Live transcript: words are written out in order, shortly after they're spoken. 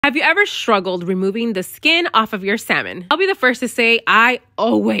Have you ever struggled removing the skin off of your salmon? I'll be the first to say I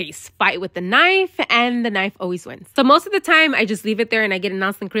always fight with the knife and the knife always wins. So most of the time I just leave it there and I get it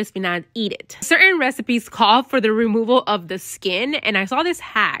nice and crispy and I eat it. Certain recipes call for the removal of the skin and I saw this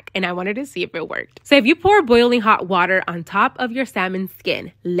hack and I wanted to see if it worked. So if you pour boiling hot water on top of your salmon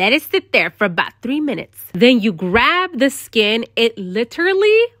skin, let it sit there for about 3 minutes. Then you grab the skin, it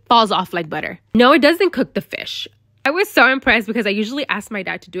literally falls off like butter. No, it doesn't cook the fish. I was so impressed because I usually ask my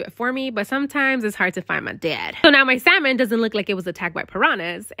dad to do it for me, but sometimes it's hard to find my dad. So now my salmon doesn't look like it was attacked by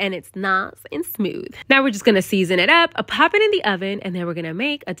piranhas and it's nice and smooth. Now we're just gonna season it up, pop it in the oven, and then we're gonna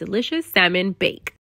make a delicious salmon bake.